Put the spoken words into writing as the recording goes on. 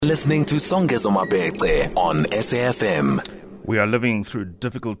Listening to Songezo Mabece on SAFM. We are living through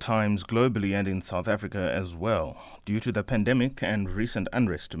difficult times globally and in South Africa as well. Due to the pandemic and recent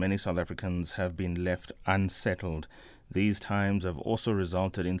unrest, many South Africans have been left unsettled. These times have also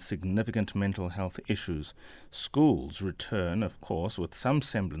resulted in significant mental health issues. Schools return, of course, with some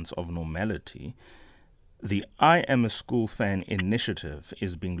semblance of normality. The I Am a School Fan initiative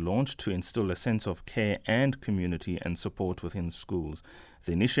is being launched to instill a sense of care and community and support within schools.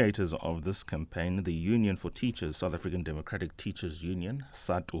 The initiators of this campaign, the Union for Teachers, South African Democratic Teachers Union,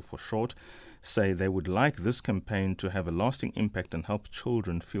 SADTU for short, say they would like this campaign to have a lasting impact and help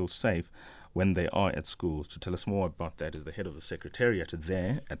children feel safe when they are at schools. To tell us more about that is the head of the Secretariat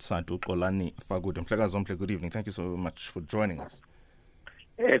there at SADTU, Xolani Fakude. Good evening. Thank you so much for joining us.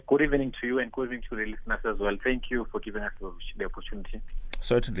 Good evening to you and good evening to the listeners as well. Thank you for giving us the opportunity.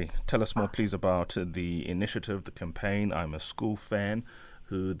 Certainly. Tell us more, please, about the initiative, the campaign, I'm a School Fan,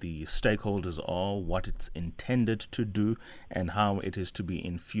 who the stakeholders are, what it's intended to do, and how it is to be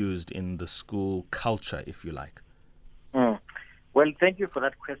infused in the school culture, if you like. Well, thank you for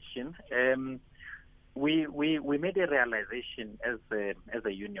that question. We made a realization as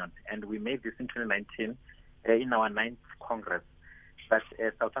a union, and we made this in 2019 in our 9th Congress, that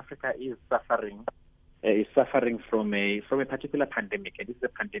South Africa is suffering from a particular pandemic, and this is a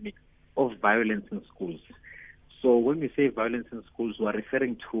pandemic of violence in schools. So when we say violence in schools, we are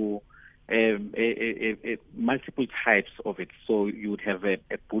referring to multiple types of it. So you would have a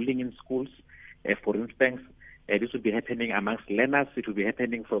bullying in schools, for instance. This would be happening amongst learners. It would be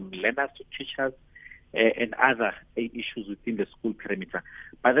happening from learners to teachers and other issues within the school perimeter.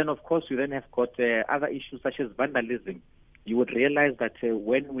 But then, of course, you then have got other issues such as vandalism. You would realize that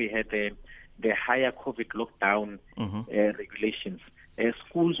when we had the higher COVID lockdown regulations,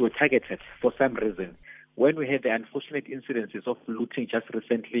 schools were targeted for some reason. When we had the unfortunate incidences of looting just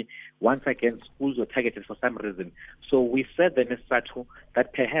recently, once again, schools were targeted for some reason. So we said then as SADTU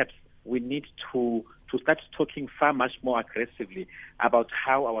that perhaps we need to start talking far much more aggressively about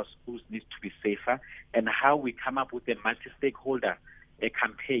how our schools need to be safer and how we come up with a multi-stakeholder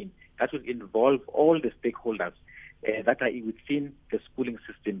campaign that will involve all the stakeholders that are within the schooling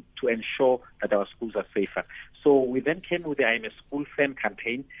system to ensure that our schools are safer. So we then came with the I'm a School Fan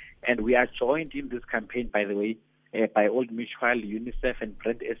campaign, and we are joined in this campaign, by the way, by Old Mutual, UNICEF, and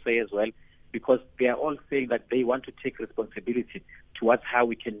Brand SA as well, because they are all saying that they want to take responsibility towards how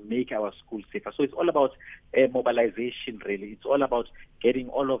we can make our schools safer. So it's all about mobilization, really. It's all about getting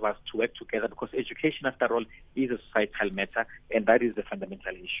all of us to work together, because education, after all, is a societal matter, and that is the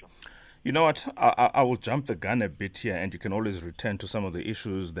fundamental issue. You know what, I will jump the gun a bit here, and you can always return to some of the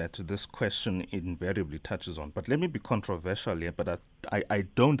issues that this question invariably touches on. But let me be controversial here, but I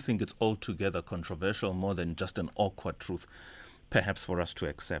don't think it's altogether controversial, more than just an awkward truth, perhaps for us to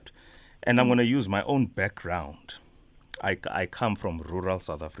accept. And I'm going to use my own background. I come from rural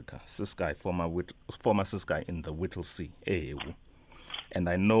South Africa, Ciskei, former Ciskei in the Whittlesea, and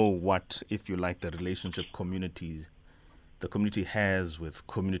I know what, if you like, the relationship the community has with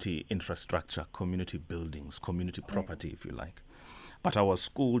community infrastructure, community buildings, community property, if you like. But I was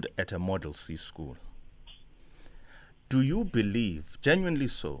schooled at a Model C school. Do you believe, genuinely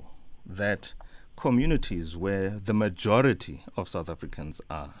so, that communities where the majority of South Africans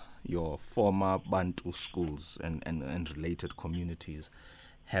are, your former Bantu schools and related communities,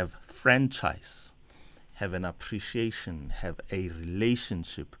 have franchise, have an appreciation, have a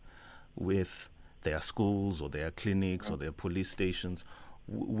relationship with their schools or their clinics or their police stations,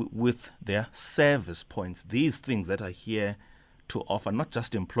 with their service points, these things that are here to offer not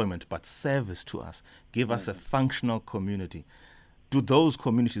just employment but service to us, give us a functional community? Do those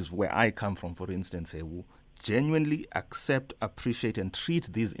communities where I come from, for instance, genuinely accept, appreciate and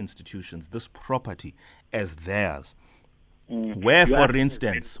treat these institutions, this property, as theirs? Where, for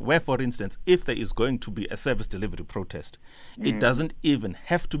instance, if there is going to be a service delivery protest, it doesn't even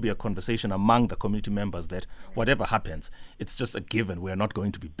have to be a conversation among the community members that whatever happens, it's just a given. We're not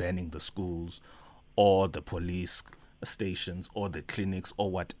going to be banning the schools or the police stations or the clinics or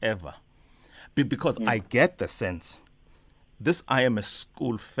whatever. Because I get the sense this I Am a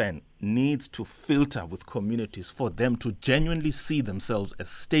School Fan needs to filter with communities for them to genuinely see themselves as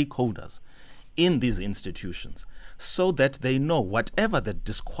stakeholders in these institutions, so that they know whatever the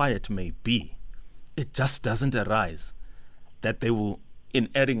disquiet may be, it just doesn't arise that they will, in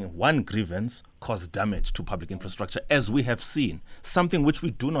airing one grievance, cause damage to public infrastructure, as we have seen, something which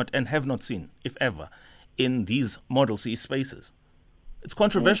we do not and have not seen, if ever, in these Model C spaces. It's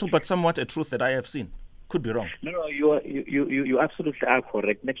controversial, but somewhat a truth that I have seen. Could be wrong. No, you absolutely are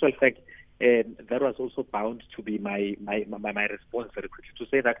correct. In actual fact, that was also bound to be my response very quickly, to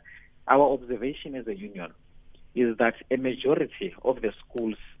say that our observation as a union is that a majority of the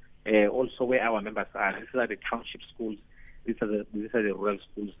schools, also where our members are, these are the township schools, these are the rural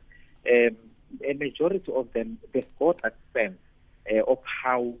schools, a majority of them, they've got that sense of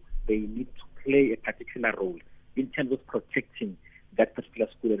how they need to play a particular role in terms of protecting that particular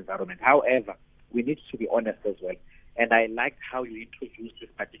school environment. However, we need to be honest as well. And I liked how you introduced this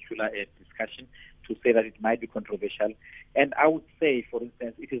particular discussion to say that it might be controversial. And I would say, for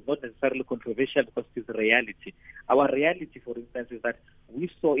instance, it is not necessarily controversial because it is a reality. Our reality, for instance, is that we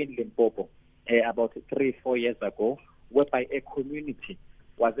saw in Limpopo about 3-4 years ago, whereby a community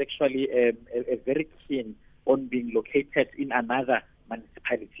was actually very keen on being located in another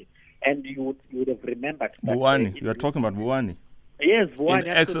municipality. And you would have remembered that... Buwani, you are talking about Buwani. Yes, Buwani. In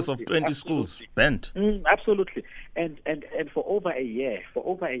excess of 20 schools bent. Absolutely. And for over a year,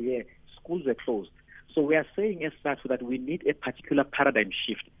 schools were closed. So we are saying as SADTU that we need a particular paradigm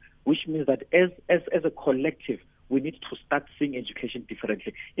shift, which means that as a collective, we need to start seeing education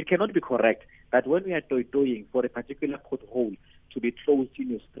differently. It cannot be correct that when we are doing for a particular pothole to be closed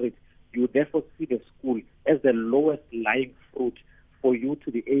in your street, you therefore see the school as the lowest lying fruit for you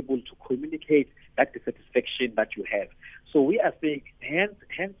to be able to communicate that dissatisfaction that you have. So we are saying, hence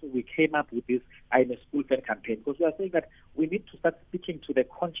we came up with this I'm a School Fan campaign, because we are saying that we need to start speaking to the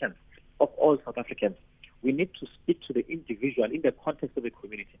conscience of all South Africans. We need to speak to the individual in the context of the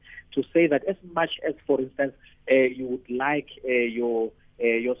community to say that as much as, for instance, you would like your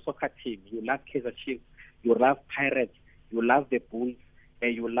soccer team, you love Kaizer Chiefs, you love Pirates, you love the Bulls,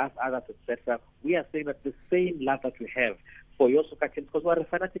 you love others, etc. We are saying that the same love that we have for your soccer team, because we are a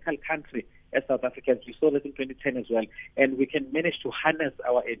fanatical country as South Africans. You saw that in 2010 as well, and we can manage to harness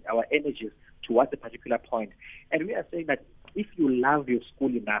our energies towards a particular point. And we are saying that if you love your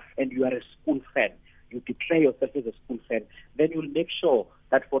school enough and you are a school fan, you declare yourself as a school fan, then you'll make sure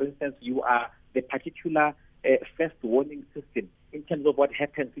that, for instance, you are the particular first warning system in terms of what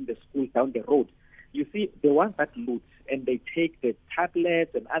happens in the school down the road. You see, the ones that loot and they take the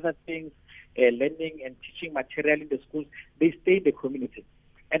tablets and other things, learning and teaching material in the schools, they stay in the community.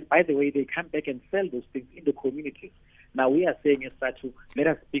 And by the way, they come back and sell those things in the communities. Now we are saying as SADTU, let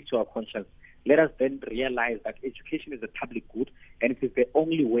us speak to our conscience. Let us then realize that education is a public good, and it is the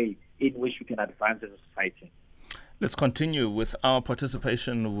only way in which we can advance as a society. Let's continue with our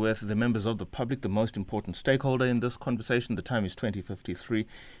participation with the members of the public, the most important stakeholder in this conversation. The time is 20:53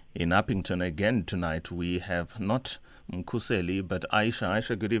 in Uppington. Again tonight we have not Mkhuseli but Aisha.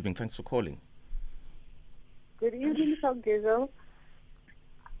 Aisha, good evening. Thanks for calling. Good evening, Songgezo.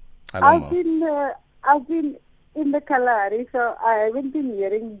 Hello, I've been in the Kalahari, so I haven't been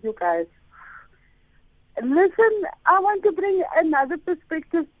hearing you guys. Listen, I want to bring another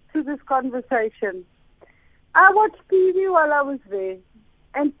perspective to this conversation. I watched TV while I was there,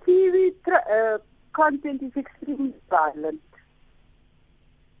 and TV content is extremely violent.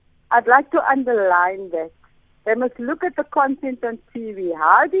 I'd like to underline that. They must look at the content on TV.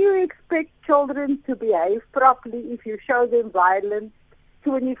 How do you expect children to behave properly if you show them violence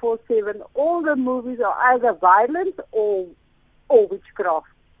 24/7? All the movies are either violence or witchcraft.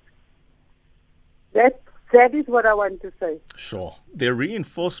 That is what I want to say. Sure. The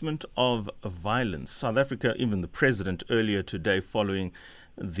reinforcement of violence. South Africa, even the president earlier today, following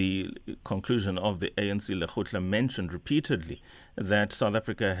the conclusion of the ANC Lekgotla, mentioned repeatedly that South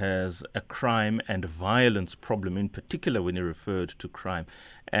Africa has a crime and violence problem, in particular when he referred to crime.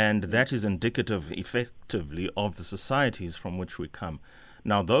 And that is indicative, effectively, of the societies from which we come.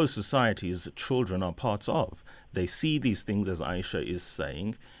 Now, those societies children are parts of. They see these things, as Aisha is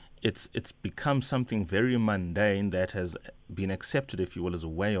saying. It's become something very mundane that has been accepted, if you will, as a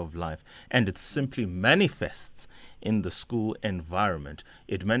way of life. And it simply manifests in the school environment.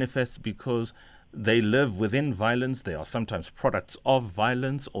 It manifests because they live within violence. They are sometimes products of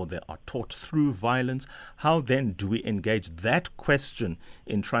violence, or they are taught through violence. How then do we engage that question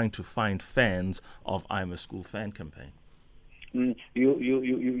in trying to find fans of I'm a School Fan campaign?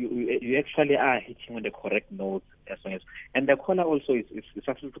 You actually are hitting on the correct note. And the caller also is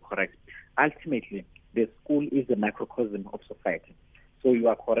absolutely correct. Ultimately, the school is a microcosm of society. So you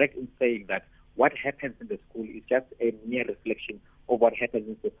are correct in saying that what happens in the school is just a mere reflection of what happens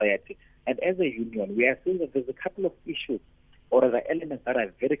in society. And as a union, we are saying that there's a couple of issues or other elements that are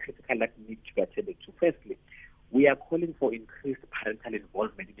very critical that need to be attended to. Firstly, we are calling for increased parental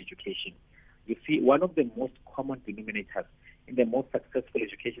involvement in education. You see, one of the most common denominators in the most successful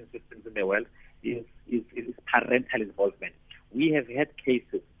education systems in the world is parental involvement. We have had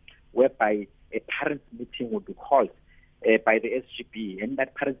cases whereby a parents' meeting would be called by the SGB, and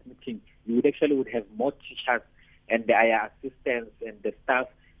that parents' meeting, you you actually would have more teachers and their assistants and the staff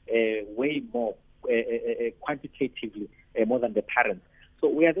way more quantitatively more than the parents. So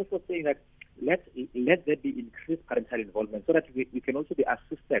we are therefore saying that let there be increased parental involvement so that we can also be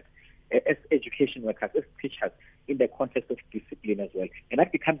assisted as education workers, as teachers, in the context of discipline as well. And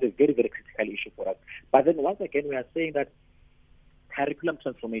that becomes a very, very critical issue for us. But then once again, we are saying that curriculum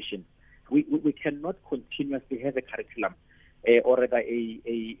transformation, we cannot continuously have a curriculum or rather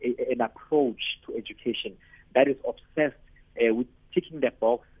an approach to education that is obsessed with ticking the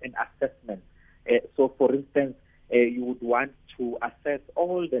box and assessment. So, for instance, you would want to assess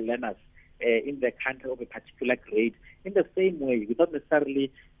all the learners in the country of a particular grade in the same way, without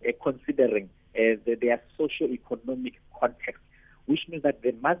necessarily considering their socio-economic context, which means that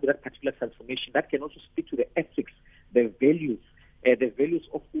there must be that particular transformation that can also speak to the ethics, the values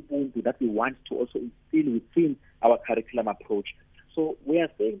of Ubuntu that we want to also instill within our curriculum approach. So we are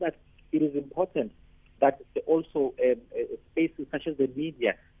saying that it is important that also spaces such as the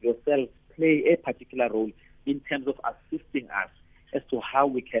media yourself play a particular role in terms of assisting us as to how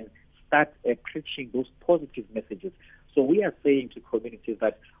we can start preaching those positive messages. So we are saying to communities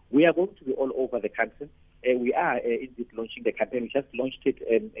that we are going to be all over the country. We are indeed launching the campaign. We just launched it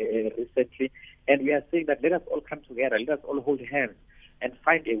recently. And we are saying that let us all come together, let us all hold hands and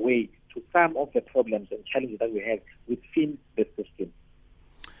find a way to some of the problems and challenges that we have within the system.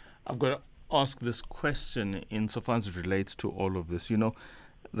 I've got to ask this question insofar as it relates to all of this. You know,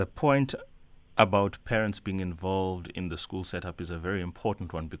 the point about parents being involved in the school setup is a very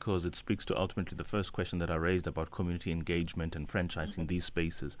important one because it speaks to ultimately the first question that I raised about community engagement and franchising these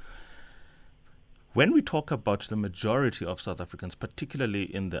spaces. When we talk about the majority of South Africans, particularly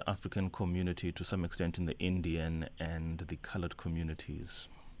in the African community, to some extent in the Indian and the colored communities,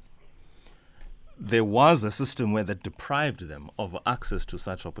 there was a system where that deprived them of access to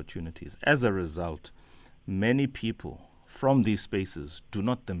such opportunities. As a result, many people from these spaces do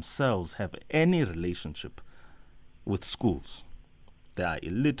not themselves have any relationship with schools. They are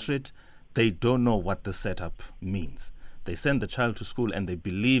illiterate. They don't know what the setup means. They send the child to school and they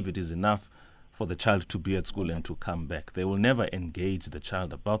believe it is enough for the child to be at school and to come back. They will never engage the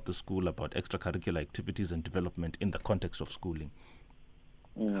child about the school, about extracurricular activities and development in the context of schooling.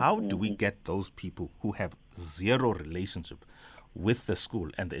 How do we get those people who have zero relationship with the school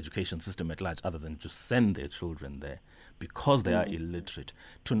and the education system at large, other than just send their children there because they are illiterate,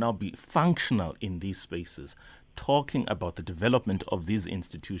 to now be functional in these spaces, talking about the development of these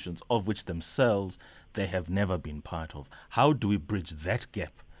institutions of which themselves they have never been part of? How do we bridge that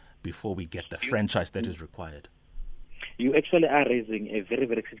gap before we get the franchise that is required? You actually are raising a very,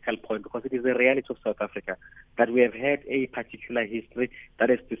 very critical point because it is a reality of South Africa that we have had a particular history that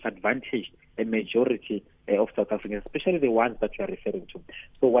has disadvantaged a majority of South Africans, especially the ones that you are referring to.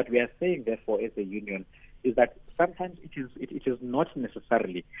 So what we are saying, therefore, as a union, is that sometimes it is not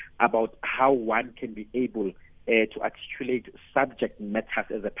necessarily about how one can be able to articulate subject matters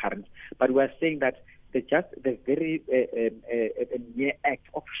as a parent, but we are saying that the very mere act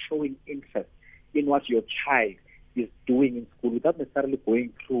of showing interest in what your child is doing in school without necessarily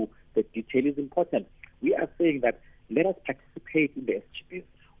going through the detail is important. We are saying that let us participate in the SGPs.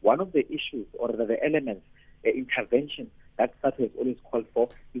 One of the issues or the elements, intervention that SADTU has always called for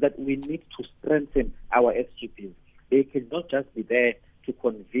is that we need to strengthen our SGPs. They cannot just be there to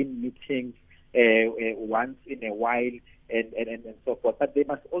convene meetings once in a while and so forth, but they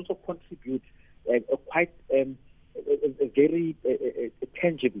must also contribute quite very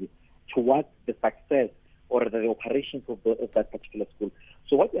tangibly towards the success or the operations of that particular school.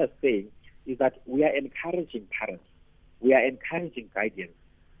 So what we are saying is that we are encouraging parents, we are encouraging guardians,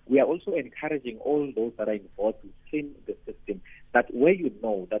 we are also encouraging all those that are involved within the system, that where you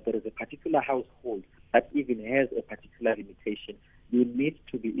know that there is a particular household that even has a particular limitation, you need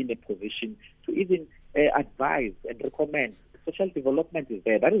to be in a position to even advise and recommend. Social development is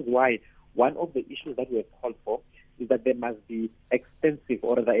there. That is why one of the issues that we have called for is that there must be extensive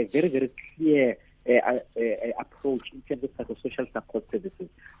or a very, very clear approach in terms of psychosocial support services.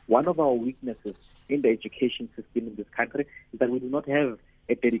 One of our weaknesses in the education system in this country is that we do not have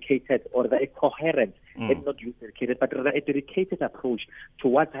a dedicated or a coherent, and not use dedicated, but rather a dedicated approach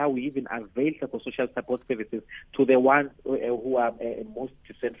towards how we even avail psychosocial support services to the ones who are most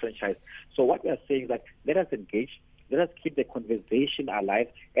disenfranchised. So what we are saying is that let us engage, let us keep the conversation alive,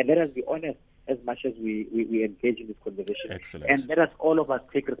 and let us be honest as much as we engage in this conversation. Excellent. And let us, all of us,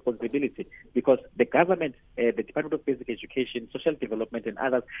 take responsibility, because the government, the Department of Basic Education, Social Development, and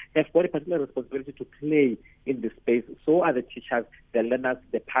others have got a particular responsibility to play in this space. So are the teachers, the learners,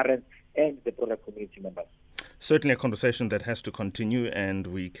 the parents, and the broader community members. Certainly a conversation that has to continue, and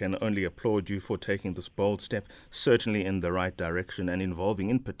we can only applaud you for taking this bold step, certainly in the right direction and involving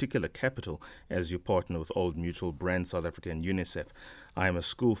in particular Capital as you partner with Old Mutual, Brand South Africa and UNICEF. I am a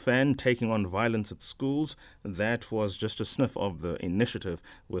school fan, taking on violence at schools. That was just a sniff of the initiative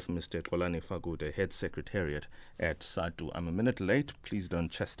with Mr. Xolani Fakude, Head Secretariat at SADTU. I'm a minute late. Please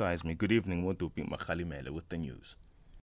don't chastise me. Good evening, Modupi Makhalimele with the news.